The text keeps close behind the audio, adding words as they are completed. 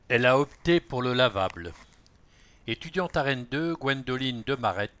Elle a opté pour le lavable. Étudiante à Rennes 2, Gwendoline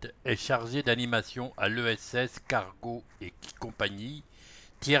Demarette est chargée d'animation à l'ESS Cargo et compagnie,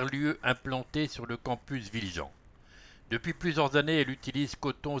 tiers-lieu implanté sur le campus Villejean. Depuis plusieurs années, elle utilise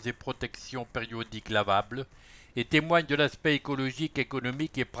cotons et protections périodiques lavables et témoigne de l'aspect écologique,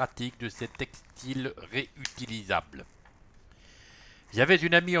 économique et pratique de ces textiles réutilisables. J'avais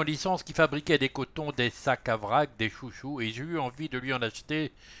une amie en licence qui fabriquait des cotons, des sacs à vrac, des chouchous et j'ai eu envie de lui en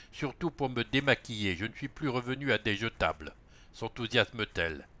acheter, surtout pour me démaquiller. Je ne suis plus revenu à des jetables,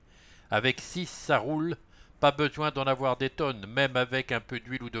 s'enthousiasme-t-elle. Avec 6, ça roule, pas besoin d'en avoir des tonnes, même avec un peu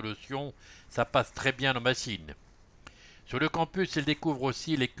d'huile ou de lotion, ça passe très bien en machine. Sur le campus, elle découvre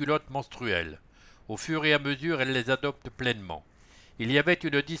aussi les culottes menstruelles. Au fur et à mesure, elle les adopte pleinement. Il y avait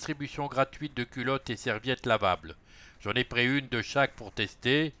une distribution gratuite de culottes et serviettes lavables. J'en ai pris une de chaque pour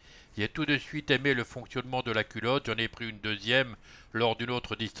tester. J'ai tout de suite aimé le fonctionnement de la culotte. J'en ai pris une deuxième lors d'une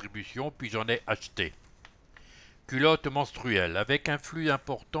autre distribution, puis j'en ai acheté. Culotte menstruelle, avec un flux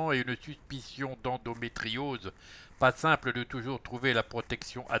important et une suspicion d'endométriose, pas simple de toujours trouver la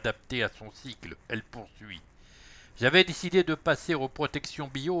protection adaptée à son cycle, elle poursuit. J'avais décidé de passer aux protections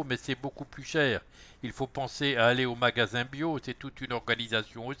bio, mais c'est beaucoup plus cher. Il faut penser à aller au magasin bio, c'est toute une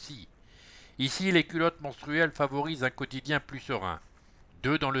organisation aussi. Ici, les culottes menstruelles favorisent un quotidien plus serein.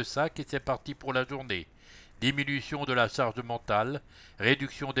 2 dans le sac et c'est parti pour la journée. Diminution de la charge mentale,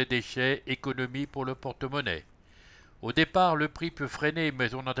 réduction des déchets, économie pour le porte-monnaie. Au départ, le prix peut freiner,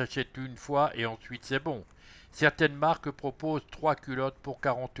 mais on en achète une fois et ensuite c'est bon. Certaines marques proposent 3 culottes pour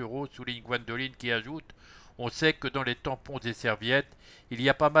 40 €, souligne Gwendoline qui ajoute: on sait que dans les tampons et serviettes, il y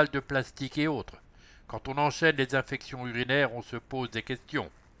a pas mal de plastique et autres. Quand on enchaîne les infections urinaires, on se pose des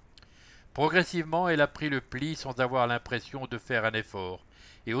questions. Progressivement, elle a pris le pli sans avoir l'impression de faire un effort.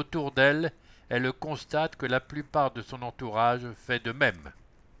 Et autour d'elle, elle constate que la plupart de son entourage fait de même.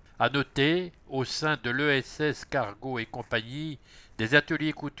 À noter, au sein de l'ESS Cargo et compagnie, des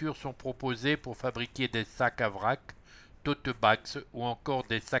ateliers couture sont proposés pour fabriquer des sacs à vrac, tote bags ou encore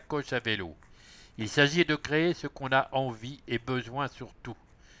des sacoches à vélo. Il s'agit de créer ce qu'on a envie et besoin surtout,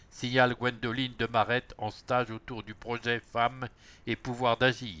 signale Gwendoline Demarette en stage autour du projet Femmes et pouvoir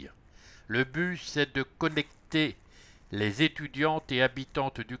d'agir. Le but, c'est de connecter les étudiantes et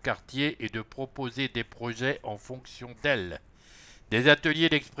habitantes du quartier et de proposer des projets en fonction d'elles. Des ateliers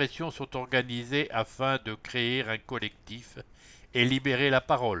d'expression sont organisés afin de créer un collectif et libérer la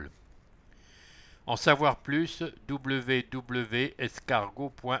parole. En savoir plus,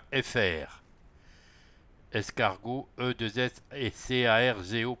 www.escargo.fr. Escargot,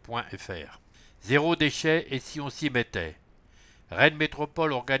 E2SCARGO.fr. Zéro déchet et si on s'y mettait. Rennes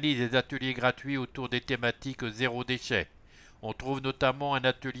Métropole organise des ateliers gratuits autour des thématiques zéro déchet. On trouve notamment un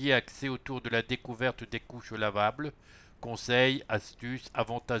atelier axé autour de la découverte des couches lavables, conseils, astuces,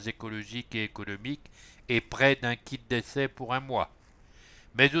 avantages écologiques et économiques et près d'un kit d'essai pour un mois.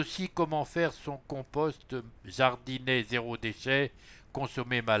 Mais aussi comment faire son compost, jardiner zéro déchet,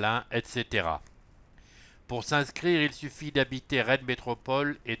 consommer malin, etc. Pour s'inscrire, il suffit d'habiter Rennes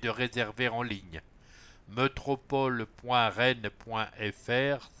Métropole et de réserver en ligne.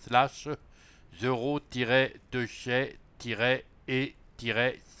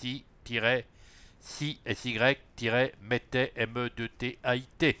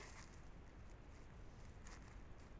 MEDTAIT.